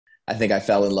I think I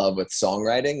fell in love with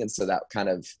songwriting. And so that kind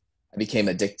of, I became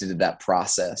addicted to that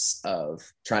process of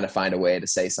trying to find a way to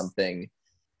say something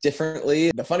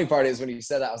differently. The funny part is when you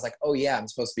said that, I was like, oh yeah, I'm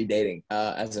supposed to be dating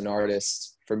as an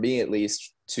artist, for me at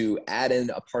least, to add in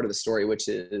a part of the story, which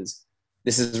is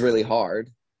this is really hard,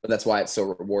 but that's why it's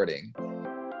so rewarding.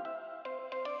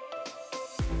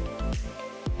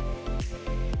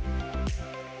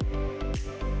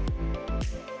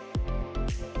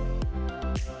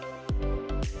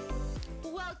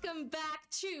 Welcome back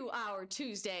to our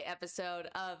Tuesday episode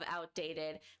of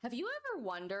Outdated. Have you ever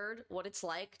wondered what it's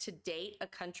like to date a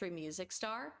country music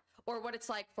star? Or what it's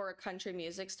like for a country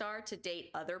music star to date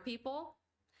other people?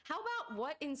 How about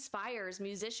what inspires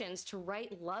musicians to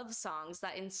write love songs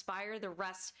that inspire the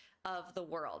rest of the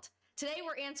world? Today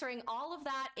we're answering all of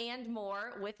that and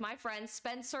more with my friend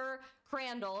Spencer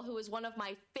Crandall, who is one of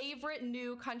my favorite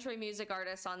new country music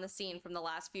artists on the scene from the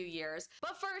last few years.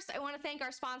 But first, I want to thank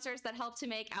our sponsors that help to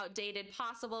make Outdated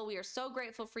possible. We are so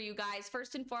grateful for you guys.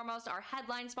 First and foremost, our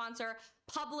headline sponsor,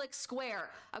 PublicSq.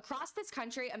 Across this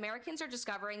country, Americans are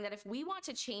discovering that if we want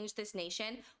to change this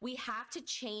nation, we have to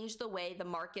change the way the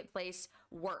marketplace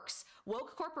works.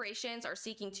 Woke corporations are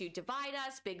seeking to divide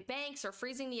us, big banks are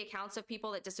freezing the accounts of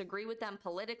people that disagree with them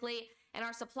politically, and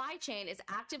our supply chain is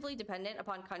actively dependent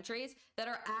upon countries that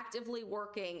are actively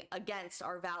working against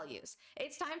our values.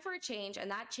 It's time for a change,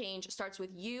 and that change starts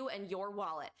with you and your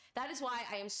wallet. That is why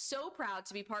I am so proud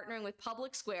to be partnering with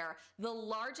PublicSq, the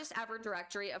largest ever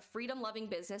directory of freedom-loving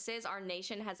businesses our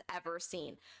nation has ever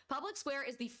seen. PublicSq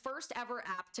is the first ever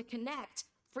app to connect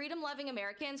freedom-loving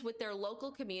Americans with their local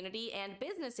community and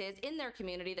businesses in their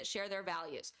community that share their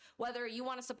values. Whether you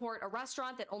want to support a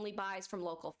restaurant that only buys from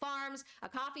local farms, a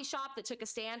coffee shop that took a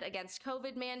stand against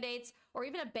COVID mandates, or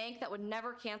even a bank that would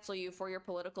never cancel you for your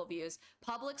political views,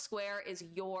 PublicSq is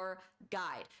your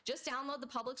guide. Just download the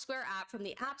PublicSq app from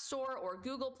the App Store or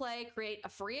Google Play, create a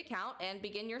free account, and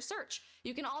begin your search.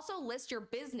 You can also list your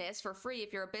business for free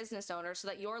if you're a business owner so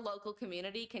that your local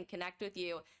community can connect with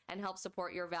you and help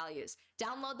support your values.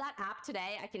 Download that app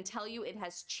today. I can tell you it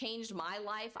has changed my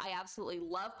life. I absolutely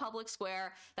love PublicSq.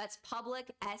 That's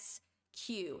PublicSq.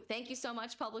 Thank you so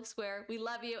much, PublicSq. We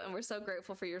love you, and we're so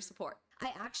grateful for your support.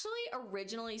 I actually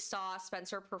originally saw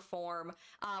Spencer perform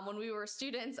when we were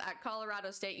students at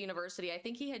Colorado State University. I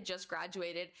think he had just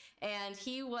graduated, and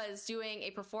he was doing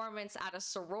a performance at a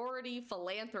sorority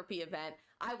philanthropy event.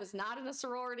 I was not in a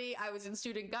sorority, I was in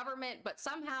student government, but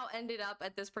somehow ended up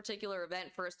at this particular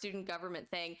event for a student government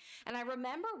thing. And I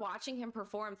remember watching him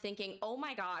perform thinking, oh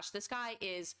my gosh, this guy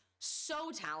is so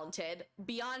talented,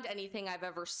 beyond anything I've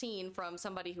ever seen from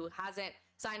somebody who hasn't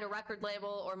signed a record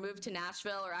label or moved to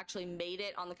Nashville or actually made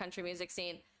it on the country music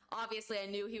scene. Obviously, I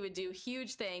knew he would do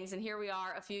huge things, and here we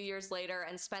are a few years later,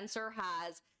 and Spencer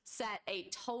has set a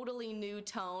totally new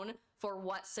tone for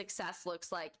what success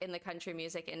looks like in the country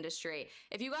music industry.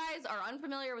 If you guys are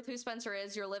unfamiliar with who Spencer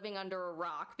is, you're living under a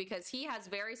rock, because he has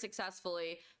very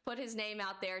successfully put his name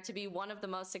out there to be one of the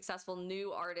most successful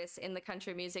new artists in the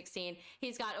country music scene.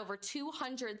 He's got over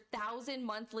 200,000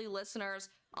 monthly listeners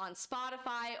on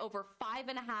Spotify, over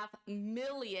 5.5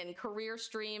 million career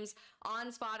streams on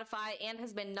Spotify, and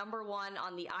has been #1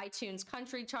 on the iTunes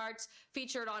country charts,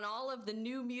 featured on all of the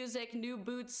new music, new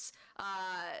boots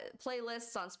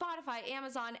playlists on Spotify,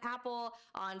 Amazon, Apple,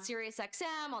 on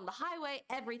SiriusXM, on the highway,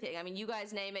 everything. I mean, you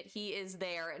guys name it, he is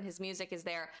there, and his music is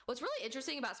there. What's really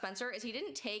interesting about Spencer is he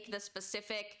didn't take the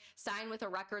specific sign with a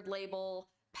record label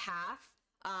path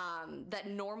that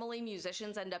normally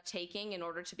musicians end up taking in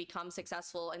order to become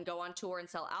successful and go on tour and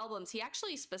sell albums. He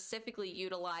actually specifically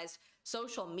utilized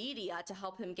social media to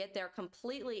help him get there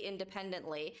completely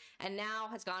independently, and now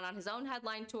has gone on his own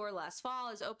headline tour last fall,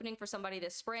 is opening for somebody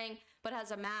this spring, but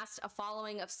has amassed a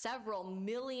following of several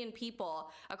million people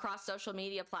across social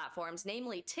media platforms,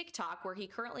 namely TikTok, where he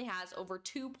currently has over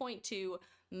 2.2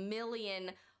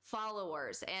 million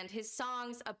followers. And his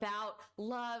songs about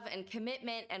love and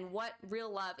commitment and what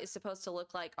real love is supposed to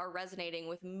look like are resonating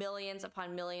with millions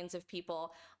upon millions of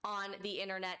people on the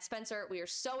internet. Spencer, we are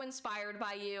so inspired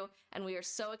by you, and we are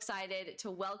so excited to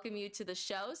welcome you to the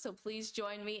show. So please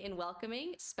join me in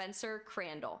welcoming Spencer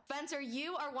Crandall. Spencer,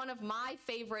 you are one of my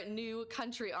favorite new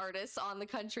country artists on the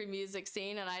country music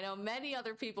scene, and I know many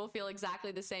other people feel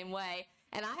exactly the same way.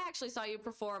 And I actually saw you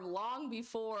perform long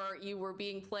before you were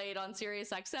being played on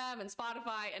SiriusXM and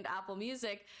Spotify and Apple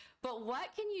Music. But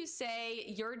what can you say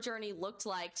your journey looked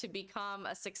like to become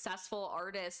a successful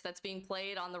artist that's being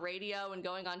played on the radio and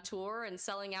going on tour and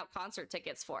selling out concert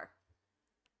tickets for?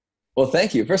 Well,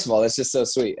 thank you. First of all, that's just so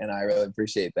sweet, and I really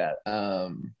appreciate that.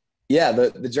 Yeah,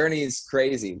 the journey is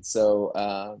crazy.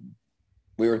 So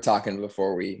we were talking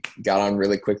before we got on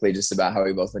really quickly just about how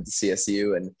we both went to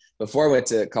CSU. And before I went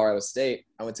to Colorado State,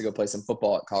 I went to go play some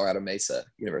football at Colorado Mesa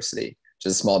University, which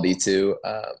is a small D2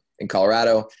 in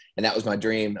Colorado. And that was my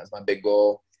dream. That was my big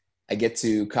goal. I get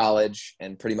to college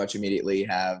and pretty much immediately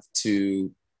have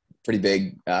two pretty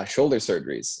big shoulder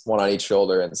surgeries, one on each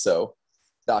shoulder. And so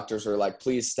doctors were like,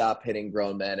 please stop hitting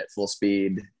grown men at full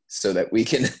speed so that we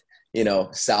can,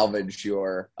 salvage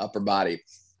your upper body.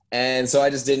 And so I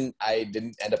didn't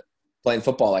end up playing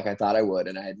football like I thought I would.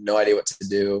 And I had no idea what to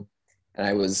do. And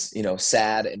I was,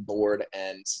 sad and bored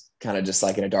and kind of just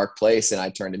like in a dark place. And I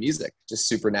turned to music, just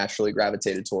supernaturally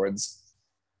gravitated towards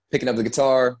picking up the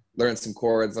guitar, learning some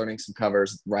chords, learning some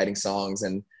covers, writing songs.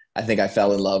 And I think I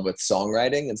fell in love with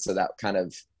songwriting. And so that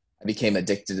I became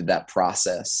addicted to that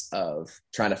process of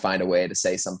trying to find a way to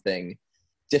say something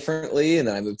differently. And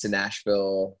then I moved to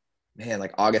Nashville,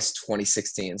 like August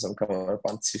 2016. So I'm coming up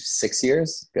on 6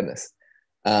 years. Goodness.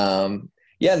 And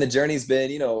the journey's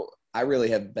been, I really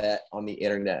have bet on the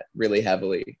internet really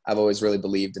heavily. I've always really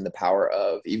believed in the power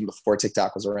of, even before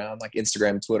TikTok was around, like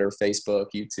Instagram, Twitter, Facebook,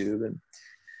 YouTube. And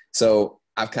so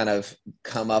I've kind of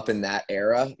come up in that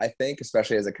era, I think,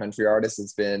 especially as a country artist.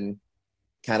 It's been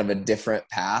kind of a different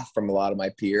path from a lot of my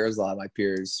peers. A lot of my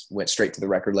peers went straight to the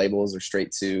record labels or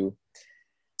straight to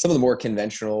some of the more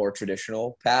conventional or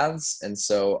traditional paths. And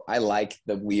so I like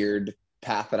the weird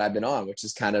path that I've been on, which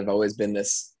has kind of always been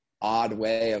this odd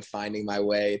way of finding my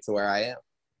way to where I am.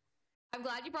 I'm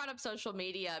glad you brought up social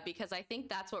media, because I think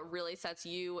that's what really sets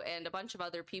you and a bunch of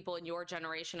other people in your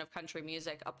generation of country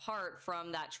music apart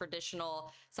from that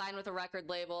traditional sign with a record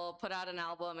label, put out an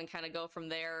album, and kind of go from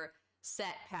there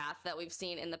set path that we've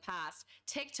seen in the past.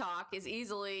 TikTok is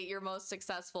easily your most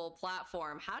successful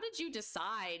platform. How did you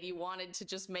decide you wanted to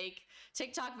just make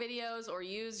TikTok videos or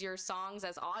use your songs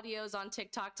as audios on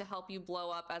TikTok to help you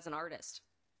blow up as an artist?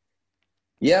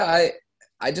 Yeah,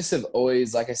 I just have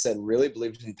always, like I said, really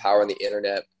believed in power on the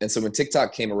internet. And so when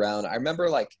TikTok came around, I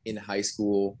remember like in high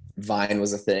school, Vine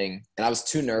was a thing and I was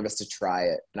too nervous to try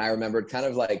it. And I remembered kind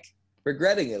of like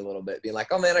regretting it a little bit, being like,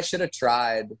 oh man, I should have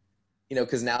tried,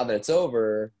 because now that it's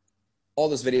over, all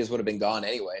those videos would have been gone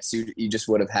anyway. So you just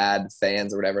would have had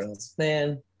fans or whatever. And I was like,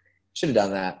 man, should have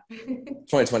done that.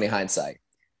 2020 hindsight.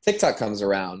 TikTok comes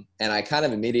around and I kind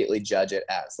of immediately judge it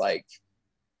as like,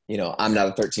 I'm not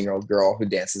a 13-year-old girl who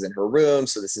dances in her room,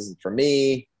 so this isn't for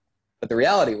me. But the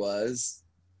reality was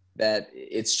that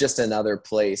it's just another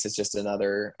place. It's just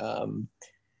another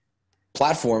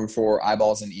platform for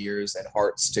eyeballs and ears and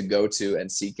hearts to go to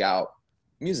and seek out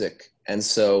music. And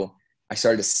so I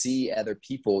started to see other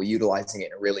people utilizing it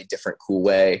in a really different, cool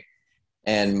way.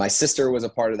 And my sister was a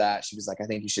part of that. She was like, I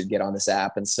think you should get on this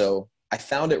app. And so I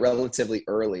found it relatively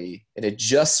early. It had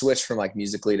just switched from like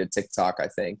Musical.ly to TikTok, I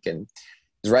think. And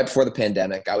it was right before the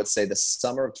pandemic. I would say the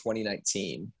summer of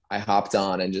 2019, I hopped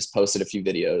on and just posted a few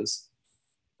videos.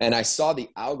 And I saw the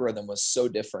algorithm was so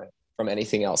different from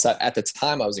anything else. At the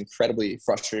time, I was incredibly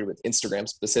frustrated with Instagram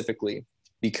specifically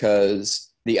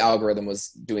because the algorithm was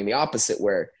doing the opposite,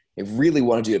 where it really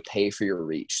wanted you to pay for your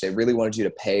reach. They really wanted you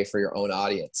to pay for your own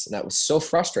audience. And that was so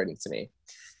frustrating to me.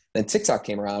 Then TikTok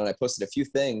came around and I posted a few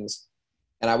things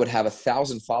and I would have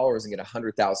 1,000 followers and get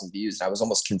 100,000 views. And I was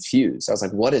almost confused. I was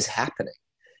like, what is happening?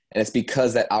 And it's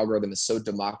because that algorithm is so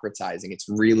democratizing. It's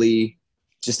really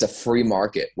just a free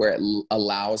market where it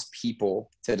allows people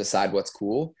to decide what's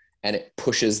cool and it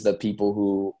pushes the people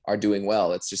who are doing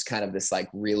well. It's just kind of this like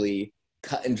really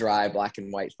cut and dry black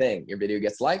and white thing. Your video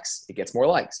gets likes, it gets more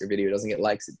likes. Your video doesn't get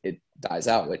likes, it dies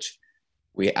out, which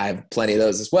I have plenty of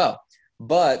those as well.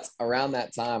 But around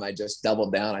that time, I just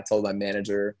doubled down. I told my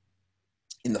manager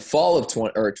in the fall of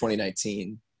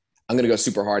 2019, I'm going to go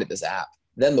super hard at this app.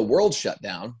 Then the world shut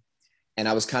down and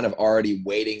I was kind of already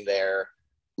waiting there,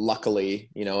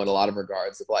 luckily, in a lot of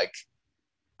regards of like,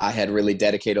 I had really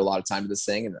dedicated a lot of time to this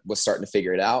thing and was starting to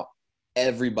figure it out.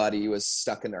 Everybody was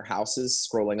stuck in their houses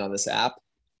scrolling on this app.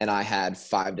 And I had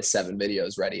 5 to 7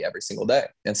 videos ready every single day.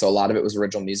 And so a lot of it was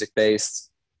original music based.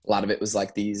 A lot of it was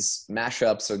like these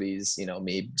mashups or these,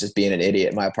 me just being an idiot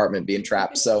in my apartment, being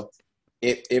trapped. So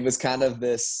it was kind of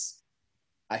this,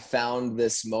 I found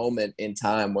this moment in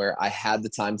time where I had the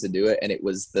time to do it. And it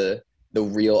was the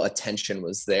real attention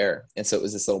was there. And so it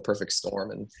was this little perfect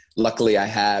storm. And luckily I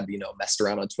had, messed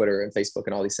around on Twitter and Facebook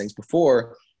and all these things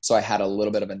before. So I had a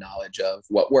little bit of a knowledge of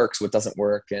what works, what doesn't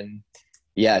work. And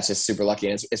yeah, it's just super lucky.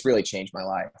 And it's really changed my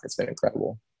life. It's been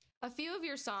incredible. A few of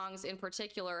your songs in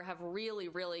particular have really,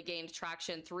 really gained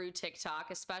traction through TikTok,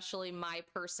 especially My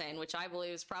Person, which I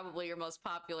believe is probably your most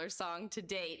popular song to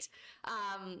date.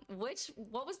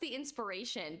 What was the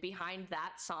inspiration behind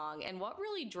that song, and what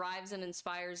really drives and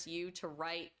inspires you to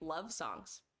write love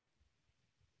songs?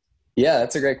 Yeah,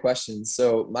 that's a great question.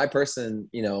 So my person,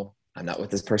 I'm not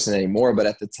with this person anymore, but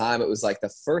at the time it was like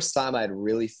the first time I'd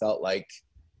really felt like,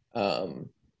 um,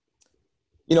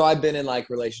 I've been in like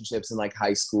relationships in like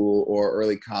high school or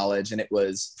early college, and it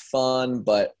was fun,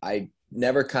 but I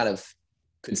never kind of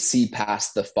could see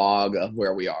past the fog of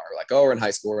where we are. Like, oh, we're in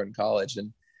high school, we're in college.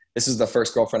 And this is the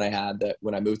first girlfriend I had that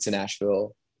when I moved to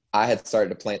Nashville, I had started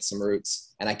to plant some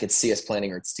roots and I could see us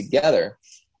planting roots together.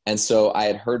 And so I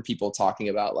had heard people talking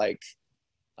about like,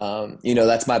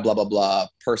 that's my blah, blah, blah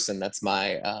person. That's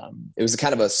my, it was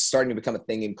kind of a starting to become a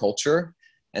thing in culture.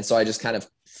 And so I just kind of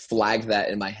flagged that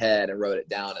in my head and wrote it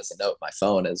down as a note on my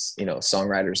phone, as,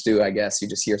 songwriters do, I guess. You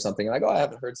just hear something like, oh, I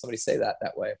haven't heard somebody say that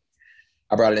way.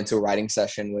 I brought it into a writing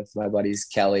session with my buddies,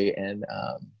 Kelly and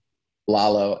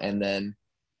Lalo. And then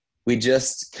we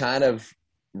just kind of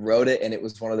wrote it. And it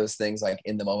was one of those things like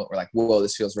in the moment we're like, whoa,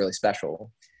 this feels really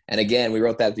special. And again, we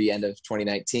wrote that at the end of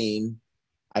 2019.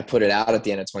 I put it out at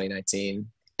the end of 2019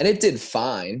 and it did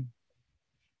fine.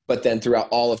 But then throughout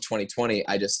all of 2020,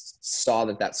 I just saw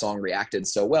that song reacted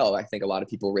so well. I think a lot of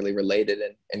people really related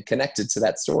and connected to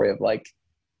that story of like,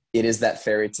 it is that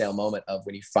fairy tale moment of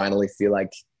when you finally feel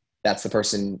like that's the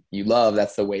person you love.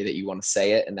 That's the way that you want to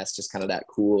say it. And that's just kind of that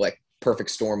cool, like perfect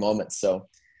storm moment. So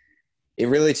it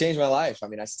really changed my life. I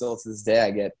mean, I still, to this day,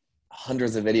 I get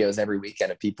hundreds of videos every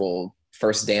weekend of people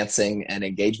first dancing and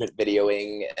engagement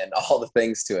videoing and all the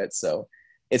things to it. So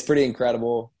it's pretty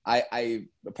incredible.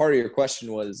 Part of your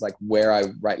question was like where I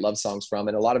write love songs from,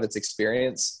 and a lot of it's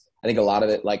experience. I think a lot of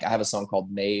it, like I have a song called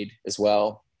Made as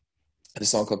well. I have a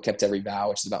song called Kept Every Vow,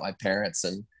 which is about my parents.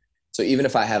 And so even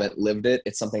if I haven't lived it,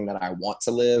 it's something that I want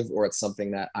to live, or it's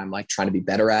something that I'm like trying to be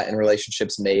better at in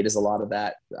relationships. Made is a lot of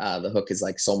that. The hook is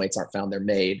like soulmates aren't found, they're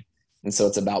made. And so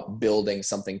it's about building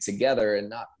something together and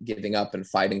not giving up and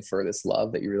fighting for this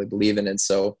love that you really believe in. And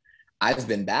so I've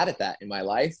been bad at that in my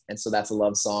life. And so that's a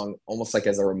love song, almost like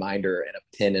as a reminder and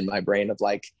a pin in my brain of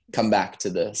like, come back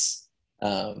to this.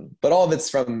 But all of it's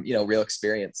from, real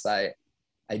experience. I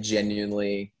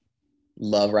genuinely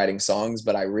love writing songs,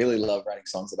 but I really love writing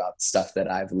songs about stuff that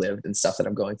I've lived and stuff that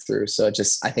I'm going through. So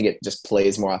I think it just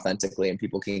plays more authentically and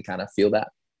people can kind of feel that.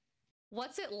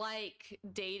 What's it like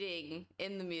dating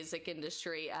in the music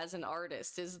industry as an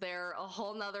artist? Is there a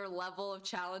whole nother level of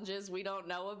challenges we don't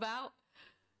know about?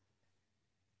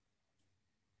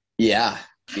 Yeah,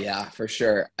 for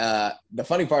sure. The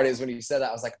funny part is when you said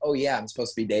that, I was like, oh yeah, I'm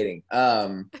supposed to be dating.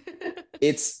 I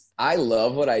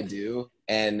love what I do.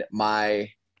 And my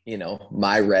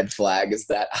red flag is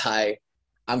that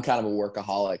I'm kind of a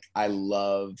workaholic. I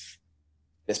love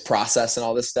this process and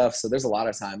all this stuff. So there's a lot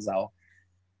of times I'll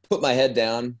put my head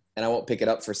down and I won't pick it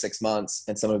up for 6 months.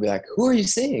 And someone will be like, who are you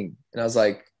seeing? And I was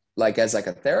like as like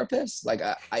a therapist, like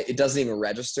it doesn't even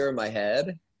register in my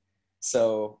head.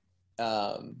 So,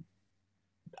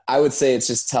 I would say it's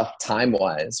just tough time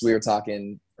wise. We were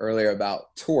talking earlier about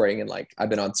touring and like I've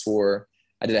been on tour.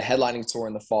 I did a headlining tour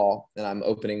in the fall and I'm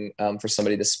opening for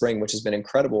somebody this spring, which has been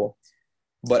incredible.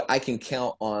 But I can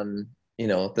count on,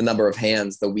 the number of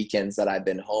hands, the weekends that I've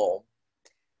been home.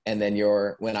 And then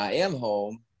when I am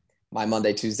home, my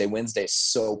Monday, Tuesday, Wednesday is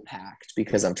so packed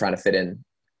because I'm trying to fit in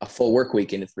a full work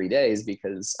week into 3 days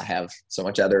because I have so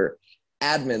much other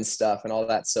admin stuff and all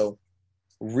that. So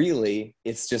really,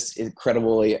 it's just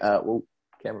incredibly, camera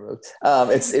move.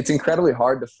 It's incredibly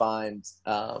hard to find,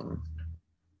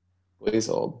 please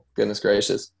hold, goodness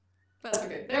gracious. That's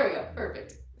okay. There we go.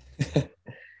 Perfect.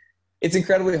 It's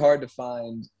incredibly hard to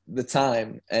find the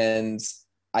time. And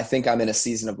I think I'm in a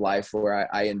season of life where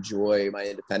I enjoy my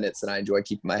independence and I enjoy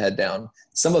keeping my head down.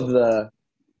 Some of the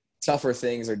tougher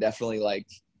things are definitely like,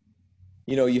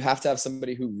 you have to have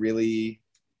somebody who really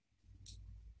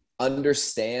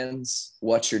understands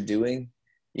what you're doing.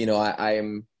 I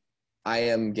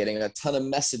am getting a ton of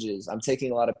messages. I'm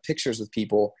taking a lot of pictures with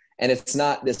people, and it's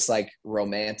not this like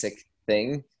romantic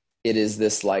thing. It is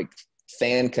this like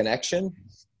fan connection,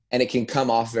 and it can come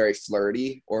off very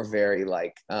flirty or very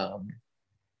like,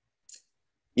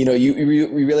 you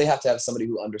really have to have somebody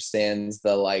who understands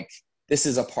the like, this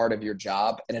is a part of your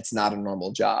job and it's not a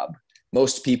normal job.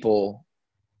 Most people,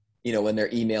 when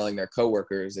they're emailing their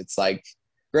coworkers, it's like,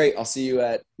 great, I'll see you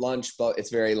at lunch, but it's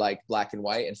very like black and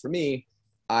white. And for me,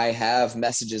 I have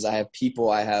messages, I have people,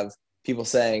 I have people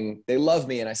saying they love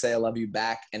me and I say I love you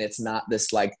back, and it's not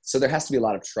this like, so there has to be a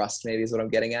lot of trust, maybe is what I'm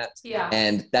getting at. Yeah.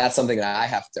 And that's something that I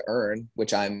have to earn,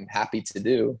 which I'm happy to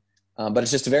do. But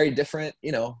it's just a very different,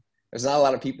 there's not a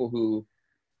lot of people who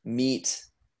meet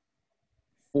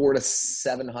 400 to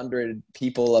 700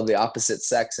 people of the opposite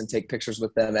sex and take pictures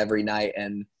with them every night,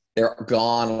 and they're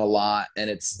gone a lot, and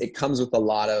it comes with a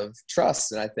lot of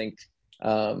trust. And I think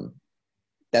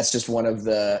that's just one of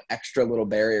the extra little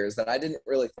barriers that I didn't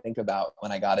really think about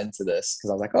when I got into this, because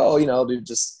I was like, oh,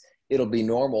 it'll be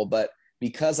normal. But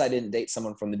because I didn't date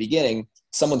someone from the beginning,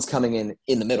 someone's coming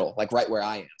in the middle, like right where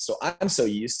I am. So I'm so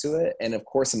used to it. And of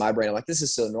course, in my brain, I'm like, this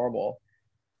is so normal.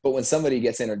 But when somebody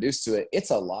gets introduced to it, it's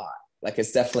a lot. Like,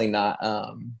 it's definitely not,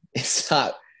 it's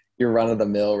not your run of the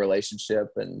mill relationship.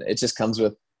 And it just comes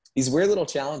with these weird little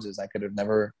challenges I could have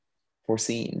never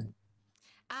foreseen.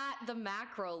 At the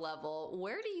macro level,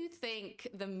 where do you think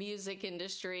the music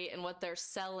industry and what they're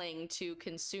selling to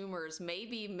consumers may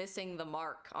be missing the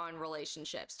mark on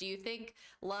relationships? Do you think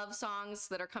love songs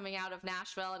that are coming out of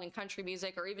Nashville and in country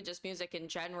music, or even just music in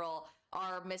general,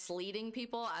 are misleading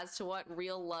people as to what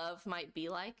real love might be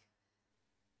like?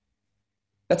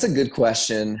 That's a good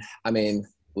question. I mean,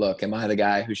 look, am I the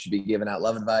guy who should be giving out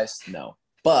love advice? No.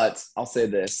 But I'll say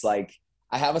this, like,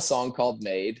 I have a song called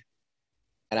Made,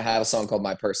 and I have a song called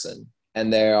My Person.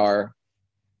 And they are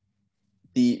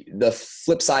the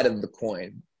flip side of the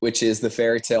coin, which is the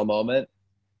fairy tale moment.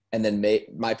 And then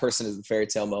My Person is the fairy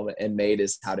tale moment, and Made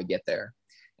is how to get there.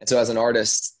 And so as an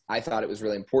artist, I thought it was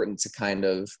really important to kind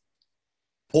of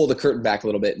pull the curtain back a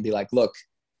little bit and be like, look,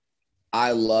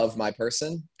 I love my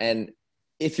person. And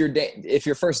if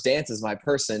your first dance is My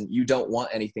Person, you don't want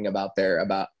anything about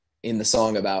in the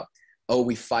song about, oh,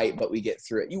 we fight, but we get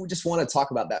through it. You just want to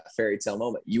talk about that fairy tale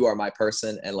moment. You are my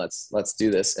person, and let's do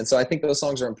this. And so I think those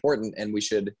songs are important, and we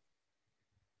should,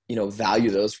 value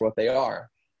those for what they are.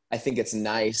 I think it's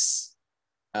nice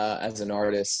as an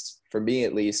artist, for me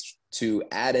at least, to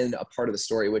add in a part of the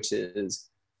story, which is,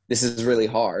 this is really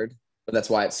hard, but that's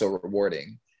why it's so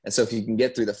rewarding. And so if you can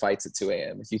get through the fights at 2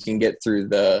 a.m., if you can get through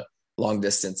the long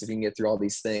distance, if you can get through all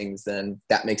these things, then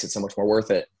that makes it so much more worth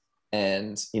it.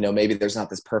 And, maybe there's not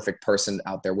this perfect person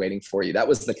out there waiting for you. That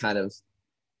was the kind of,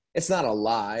 it's not a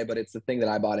lie, but it's the thing that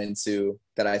I bought into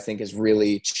that I think has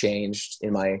really changed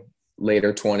in my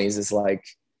later 20s, is like,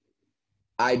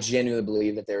 I genuinely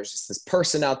believe that there's just this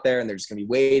person out there and they're just going to be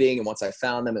waiting. And once I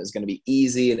found them, it was going to be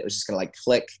easy and it was just going to like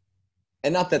click.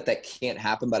 And not that that can't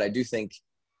happen, but I do think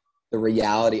the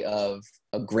reality of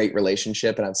a great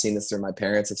relationship, and I've seen this through my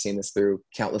parents, I've seen this through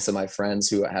countless of my friends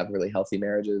who have really healthy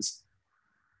marriages,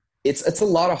 it's a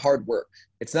lot of hard work.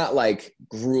 It's not like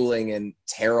grueling and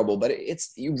terrible, but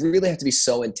you really have to be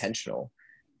so intentional.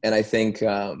 And I think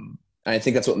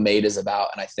that's what Made is about.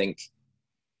 And I think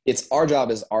it's our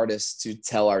job as artists to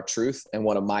tell our truth. And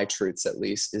one of my truths, at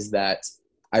least, is that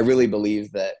I really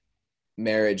believe that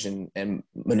marriage and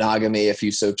monogamy, if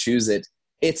you so choose it,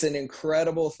 it's an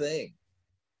incredible thing,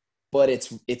 but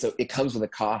it comes with a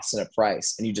cost and a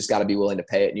price, and you just got to be willing to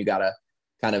pay it. And you got to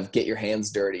kind of get your hands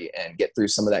dirty and get through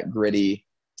some of that gritty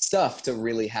stuff to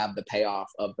really have the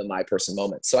payoff of the My Person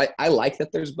moment. So I like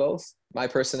that there's both My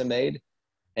Person and Made.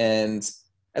 And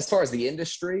as far as the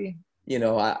industry,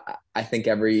 I think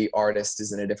every artist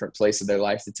is in a different place of their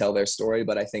life to tell their story.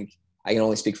 But I think I can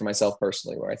only speak for myself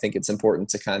personally, where I think it's important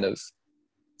to kind of,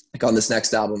 like on this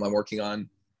next album I'm working on,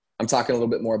 I'm talking a little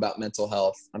bit more about mental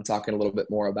health. I'm talking a little bit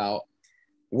more about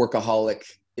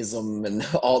workaholicism and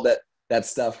all that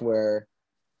stuff where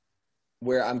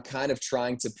I'm kind of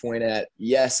trying to point at,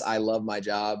 yes, I love my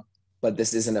job, but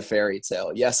this isn't a fairy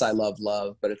tale. Yes, I love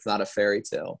love, but it's not a fairy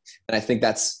tale. And I think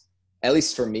that's, at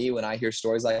least for me, when I hear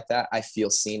stories like that, I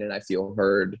feel seen and I feel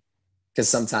heard. Because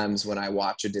sometimes when I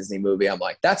watch a Disney movie, I'm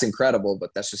like, that's incredible, but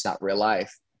that's just not real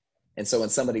life. And so when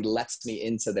somebody lets me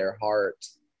into their heart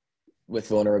with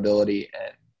vulnerability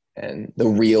and the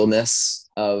realness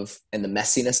and the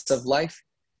messiness of life,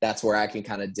 that's where I can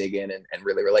kind of dig in and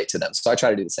really relate to them. So I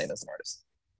try to do the same as an artist.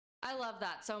 I love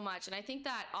that so much. And I think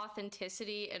that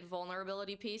authenticity and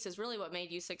vulnerability piece is really what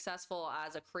made you successful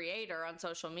as a creator on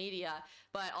social media,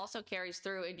 but also carries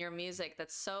through in your music.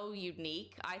 That's so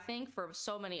unique, I think, for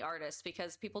so many artists,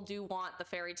 because people do want the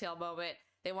fairy tale moment.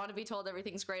 They want to be told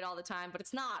everything's great all the time, but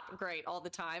it's not great all the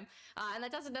time. And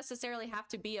that doesn't necessarily have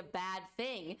to be a bad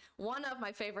thing. One of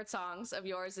my favorite songs of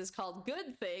yours is called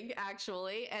Good Thing,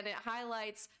 actually, and it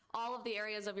highlights all of the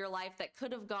areas of your life that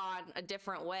could have gone a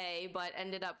different way, but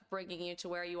ended up bringing you to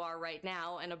where you are right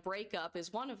now. And a breakup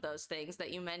is one of those things that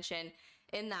you mention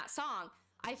in that song.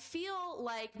 I feel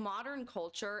like modern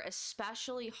culture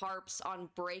especially harps on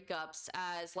breakups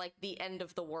as like the end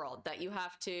of the world, that you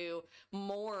have to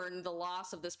mourn the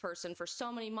loss of this person for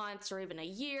so many months or even a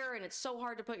year, and it's so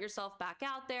hard to put yourself back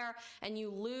out there, and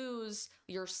you lose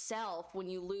yourself when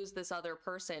you lose this other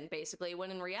person, basically,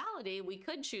 when in reality we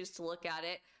could choose to look at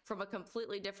it from a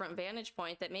completely different vantage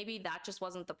point, that maybe that just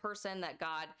wasn't the person that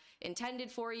God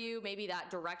intended for you. Maybe that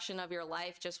direction of your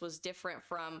life just was different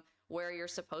from where you're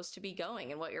supposed to be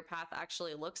going and what your path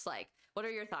actually looks like. What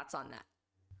are your thoughts on that?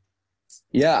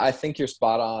 Yeah, I think you're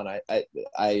spot on.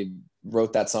 I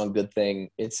wrote that song "Good Thing."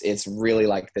 It's really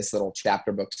like this little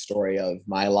chapter book story of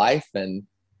my life and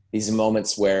these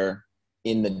moments where,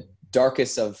 in the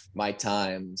darkest of my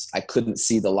times, I couldn't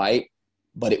see the light,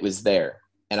 but it was there.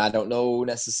 And I don't know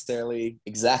necessarily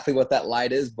exactly what that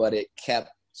light is, but it kept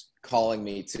calling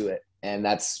me to it. And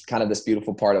that's kind of this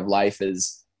beautiful part of life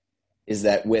is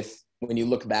that when you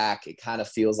look back, it kind of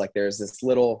feels like there's this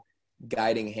little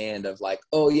guiding hand of like,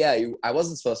 oh yeah, I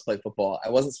wasn't supposed to play football. I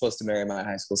wasn't supposed to marry my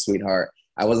high school sweetheart.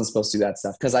 I wasn't supposed to do that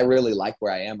stuff because I really like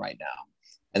where I am right now.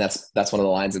 And that's one of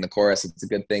the lines in the chorus. It's a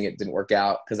good thing it didn't work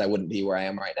out because I wouldn't be where I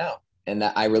am right now. And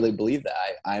that I really believe that.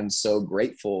 I'm so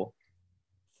grateful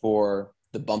for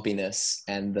the bumpiness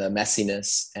and the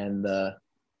messiness and the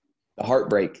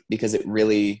heartbreak, because it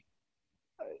really,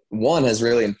 one, has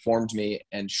really informed me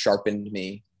and sharpened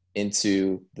me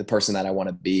into the person that I want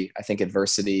to be. I think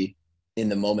adversity in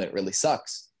the moment really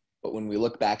sucks. But when we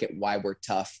look back at why we're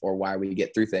tough or why we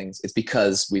get through things, it's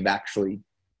because we've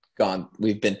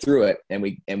been through it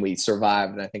and we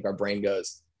survived. And I think our brain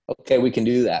goes, okay, we can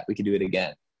do that. We can do it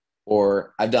again.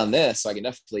 Or I've done this, so I can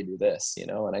definitely do this,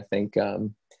 And I think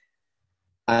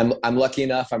I'm lucky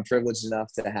enough, I'm privileged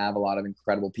enough to have a lot of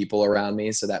incredible people around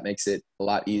me. So that makes it a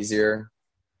lot easier.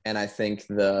 And I think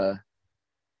the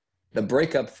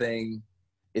breakup thing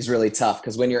is really tough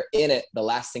because when you're in it, the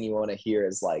last thing you want to hear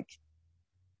is like,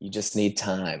 you just need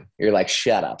time. You're like,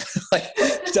 shut up. Like,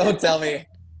 don't tell me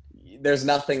there's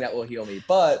nothing that will heal me.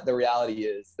 But the reality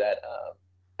is that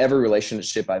every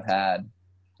relationship I've had,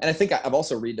 and I think I've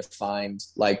also redefined,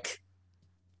 like,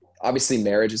 obviously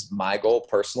marriage is my goal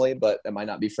personally, but it might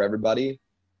not be for everybody.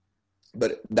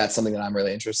 But that's something that I'm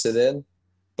really interested in.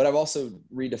 But I've also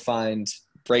redefined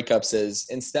breakups as,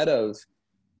 instead of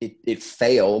it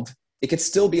failed, it could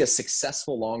still be a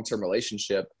successful long-term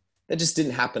relationship that just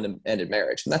didn't happen to end in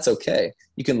marriage. And that's okay.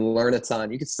 You can learn a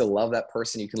ton. You can still love that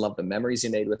person. You can love the memories you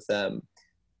made with them.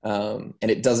 And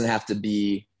it doesn't have to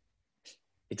be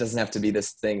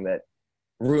this thing that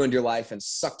ruined your life and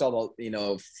sucked all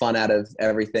the, fun out of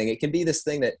everything. It can be this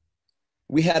thing that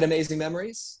we had amazing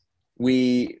memories.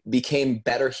 We became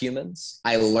better humans.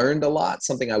 I learned a lot,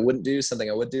 something I wouldn't do,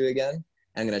 something I would do again.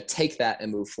 I'm going to take that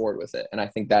and move forward with it. And I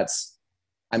think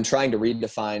I'm trying to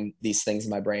redefine these things in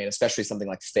my brain, especially something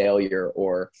like failure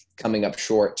or coming up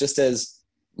short, just as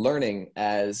learning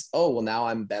as, oh, well, now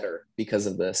I'm better because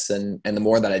of this. And the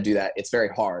more that I do that, it's very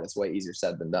hard. It's way easier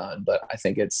said than done. But I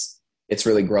think it's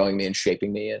really growing me and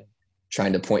shaping me and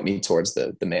trying to point me towards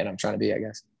the man I'm trying to be, I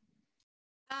guess.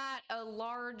 At a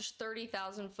large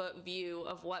 30,000-foot view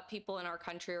of what people in our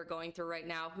country are going through right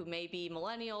now, who may be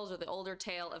millennials or the older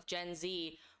tail of Gen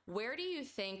Z, where do you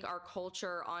think our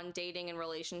culture on dating and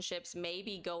relationships may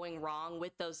be going wrong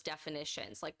with those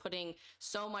definitions? Like putting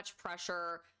so much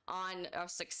pressure on a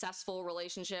successful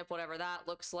relationship, whatever that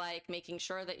looks like, making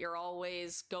sure that you're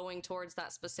always going towards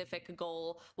that specific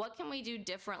goal. What can we do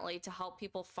differently to help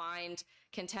people find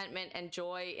contentment and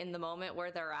joy in the moment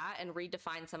where they're at and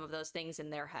redefine some of those things in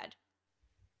their head?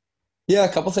 Yeah,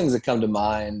 a couple things that come to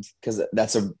mind, because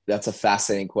that's a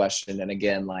fascinating question. And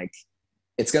again, like,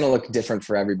 it's going to look different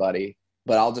for everybody,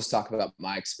 but I'll just talk about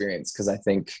my experience because I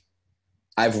think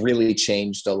I've really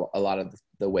changed a lot of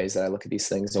the ways that I look at these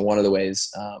things. And one of the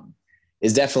ways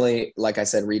is definitely, like I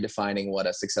said, redefining what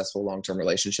a successful long-term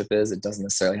relationship is. It doesn't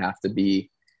necessarily have to be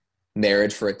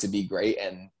marriage for it to be great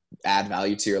and add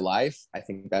value to your life. I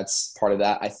think that's part of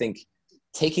that. I think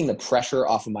taking the pressure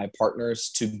off of my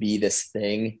partners to be this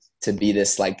thing, to be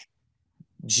this like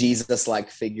Jesus-like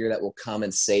figure that will come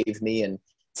and save me and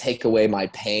take away my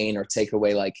pain, or take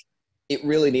away, like, it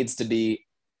really needs to be,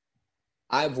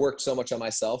 I've worked so much on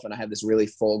myself and I have this really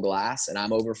full glass and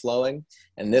I'm overflowing.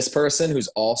 And this person who's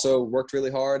also worked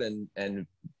really hard and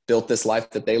built this life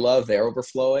that they love, they're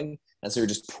overflowing. And so you're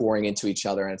just pouring into each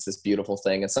other, and it's this beautiful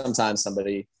thing. And sometimes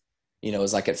somebody,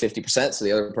 is like at 50%. So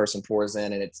the other person pours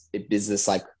in, and it is this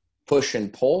like push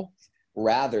and pull,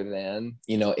 rather than,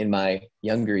 in my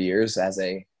younger years as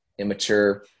a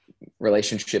immature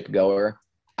relationship goer,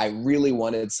 I really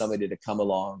wanted somebody to come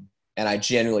along, and I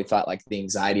genuinely thought like the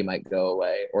anxiety might go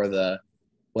away, or the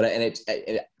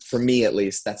For me at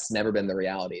least, that's never been the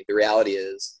reality. The reality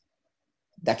is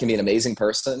that can be an amazing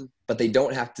person, but they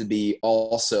don't have to be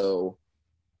also,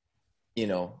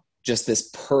 just this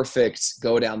perfect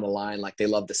go down the line. Like they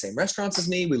love the same restaurants as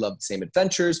me. We love the same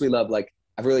adventures.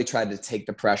 I've really tried to take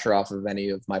the pressure off of any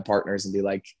of my partners and be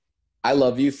like, I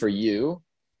love you for you.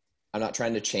 I'm not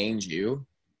trying to change you.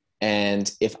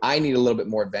 And if I need a little bit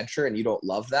more adventure and you don't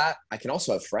love that, I can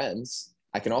also have friends.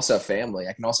 I can also have family.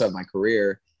 I can also have my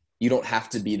career. You don't have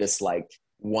to be this like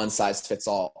one size fits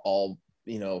all,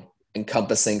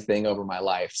 encompassing thing over my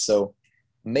life. So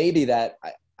maybe that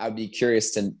I'd be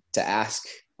curious to ask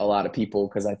a lot of people,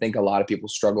 because I think a lot of people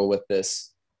struggle with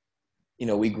this.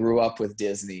 We grew up with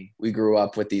Disney. We grew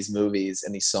up with these movies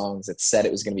and these songs that said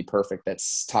it was going to be perfect,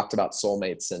 that's talked about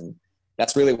soulmates. And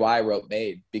that's really why I wrote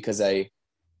Made, because I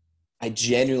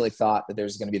genuinely thought that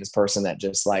there's going to be this person that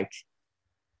just like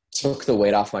took the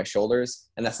weight off my shoulders,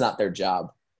 and that's not their job.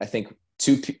 I think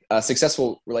a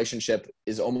successful relationship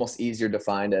is almost easier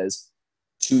defined as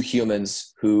two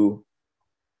humans who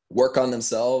work on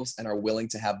themselves and are willing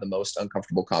to have the most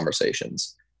uncomfortable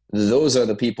conversations. Those are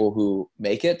the people who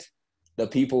make it. The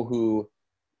people who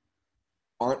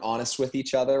aren't honest with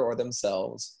each other or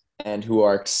themselves, and who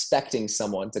are expecting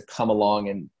someone to come along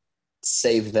and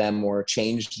save them or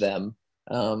change them,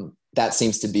 that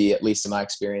seems to be, at least in my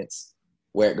experience,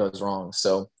 where it goes wrong.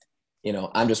 So,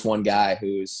 I'm just one guy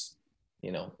who's,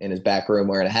 in his back room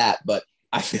wearing a hat, but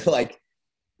I feel like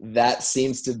that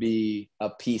seems to be a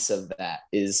piece of that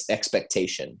is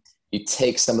expectation. You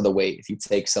take some of the weight, if you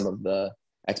take some of the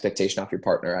expectation off your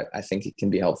partner, I think it can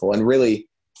be helpful, and really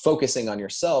focusing on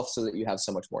yourself so that you have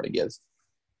so much more to give.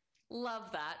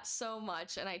 Love that so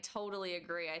much. And I totally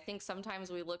agree. I think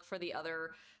sometimes we look for the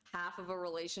other half of a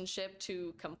relationship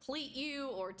to complete you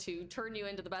or to turn you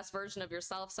into the best version of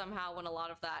yourself somehow, when a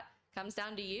lot of that comes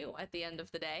down to you at the end of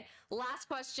the day. Last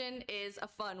question is a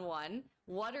fun one.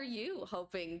 What are you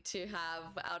hoping to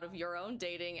have out of your own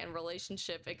dating and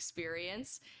relationship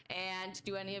experience? And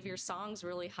do any of your songs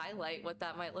really highlight what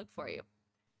that might look for you?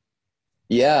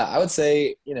 Yeah, I would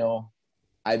say,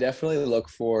 I definitely look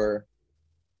for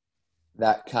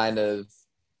that kind of,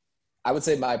 I would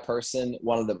say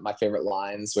one of my favorite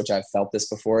lines, which I've felt this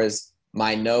before, is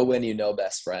my know when you know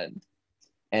best friend.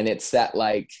 And it's that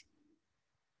like,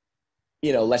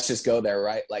 let's just go there,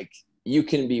 right? Like you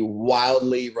can be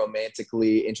wildly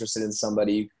romantically interested in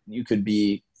somebody. You could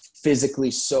be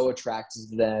physically so attracted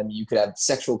to them. You could have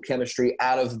sexual chemistry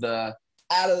out of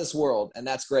this world. And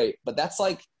that's great. But that's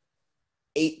like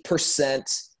 8%.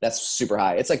 That's super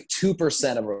high. It's like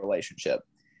 2% of a relationship.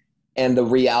 And the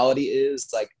reality is,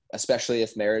 like, especially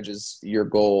if marriage is your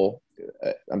goal,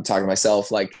 I'm talking to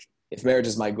myself, like if marriage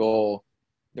is my goal,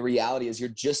 the reality is you're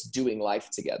just doing life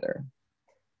together.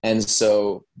 And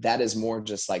so that is more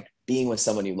just like being with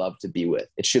someone you love to be with.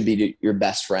 It should be your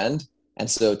best friend. And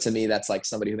so to me, that's like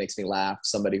somebody who makes me laugh,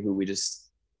 somebody who it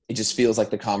just feels like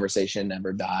the conversation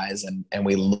never dies. And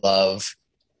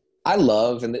I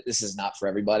love, and this is not for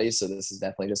everybody, so this is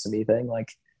definitely just a me thing.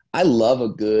 Like I love a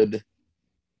good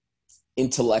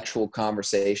intellectual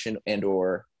conversation, and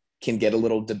or can get a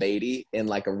little debatey in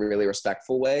like a really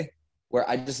respectful way, where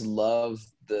I just love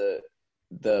the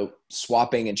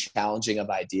swapping and challenging of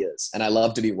ideas. And I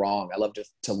love to be wrong. I love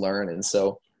to learn. And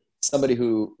so somebody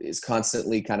who is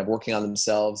constantly kind of working on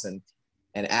themselves and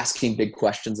asking big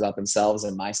questions about themselves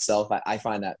and myself, I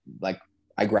find that like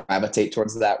I gravitate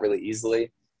towards that really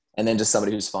easily. And then just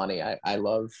somebody who's funny. I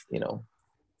love,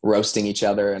 roasting each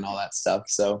other and all that stuff.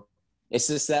 So it's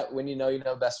just that when you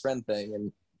know best friend thing.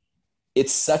 And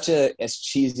it's such as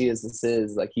cheesy as this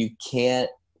is, like you can't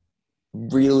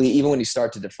really, even when you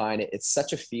start to define it, it's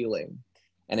such a feeling.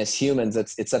 And as humans,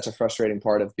 it's such a frustrating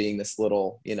part of being this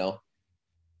little,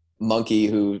 monkey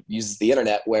who uses the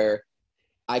internet, where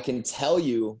I can tell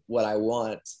you what I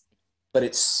want, but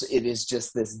it is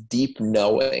just this deep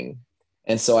knowing.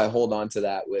 And so I hold on to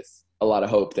that with a lot of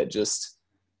hope that just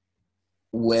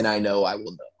when I know, I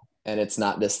will know. And it's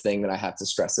not this thing that I have to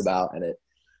stress about. And a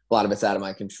lot of it's out of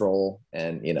my control.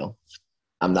 And,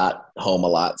 I'm not home a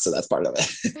lot, so that's part of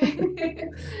it.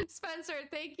 Spencer,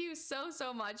 thank you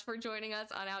so much for joining us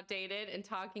on Outdated and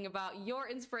talking about your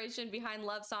inspiration behind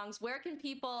love songs. Where can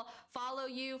people follow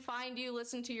you, find you,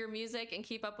 listen to your music, and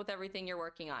keep up with everything you're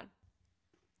working on?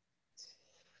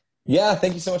 Yeah,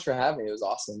 thank you so much for having me. It was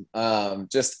awesome.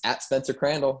 Just at Spencer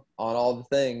Crandall on all the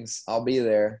things. I'll be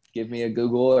there. Give me a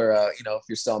Google, or if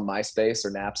you're still on MySpace or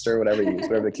Napster, whatever you use,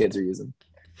 whatever the kids are using.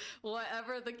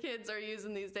 Whatever the kids are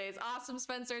using these days. Awesome,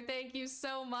 Spencer. Thank you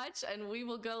so much. And we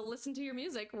will go listen to your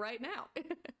music right now.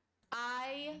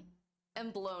 I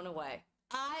am blown away.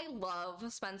 I love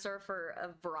Spencer for a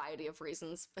variety of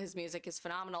reasons. His music is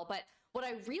phenomenal, but what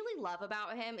I really love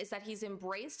about him is that he's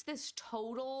embraced this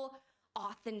total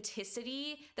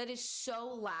authenticity that is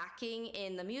so lacking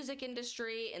in the music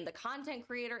industry, in the content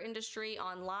creator industry,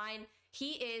 online.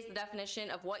 He is the definition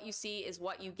of what you see is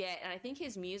what you get, and I think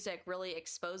his music really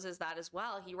exposes that as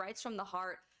well. He writes from the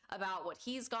heart about what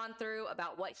he's gone through,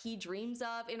 about what he dreams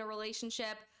of in a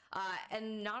relationship,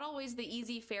 and not always the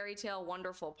easy fairy tale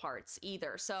wonderful parts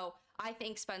either. So I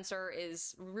think Spencer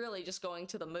is really just going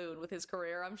to the moon with his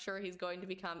career. I'm sure he's going to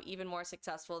become even more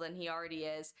successful than he already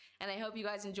is. And I hope you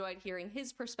guys enjoyed hearing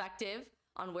his perspective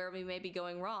on where we may be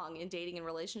going wrong in dating and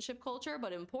relationship culture,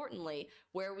 but importantly,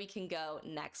 where we can go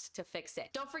next to fix it.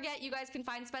 Don't forget, you guys can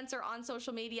find Spencer on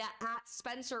social media at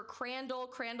Spencer Crandall.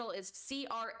 Crandall is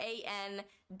Crandall.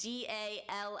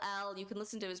 You can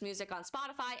listen to his music on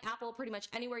Spotify, Apple, pretty much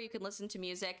anywhere you can listen to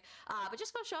music. But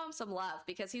just go show him some love,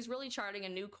 because he's really charting a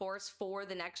new course for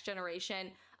the next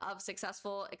generation of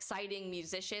successful, exciting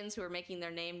musicians who are making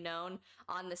their name known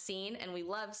on the scene. And we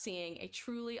love seeing a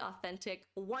truly authentic,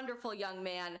 wonderful young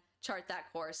man chart that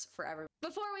course for everyone.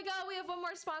 Before we go, we have one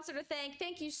more sponsor to thank.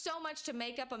 Thank you so much to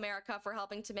Makeup America for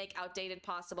helping to make Outdated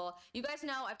possible. You guys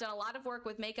know I've done a lot of work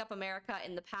with Makeup America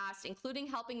in the past, including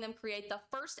helping them create the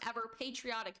first ever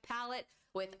patriotic palette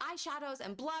with eyeshadows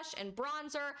and blush and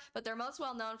bronzer, but they're most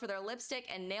well known for their lipstick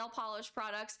and nail polish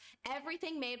products.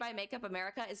 Everything made by Makeup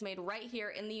America is made right here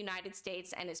in the United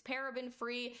States and is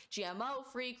paraben-free,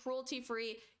 GMO-free,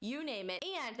 cruelty-free, you name it.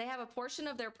 And they have a portion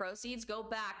of their proceeds go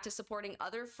back to supporting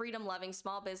other freedom-loving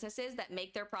small businesses that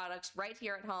make their products right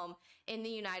here at home in the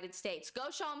United States. Go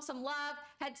show them some love,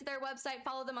 head to their website,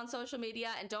 follow them on social media,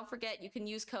 and don't forget you can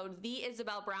use code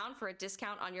TheIsabelBrown for a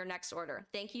discount on your next order.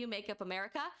 Thank you, Makeup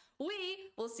America.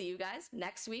 We will see you guys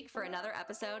next week for another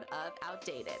episode of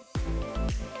Outdated.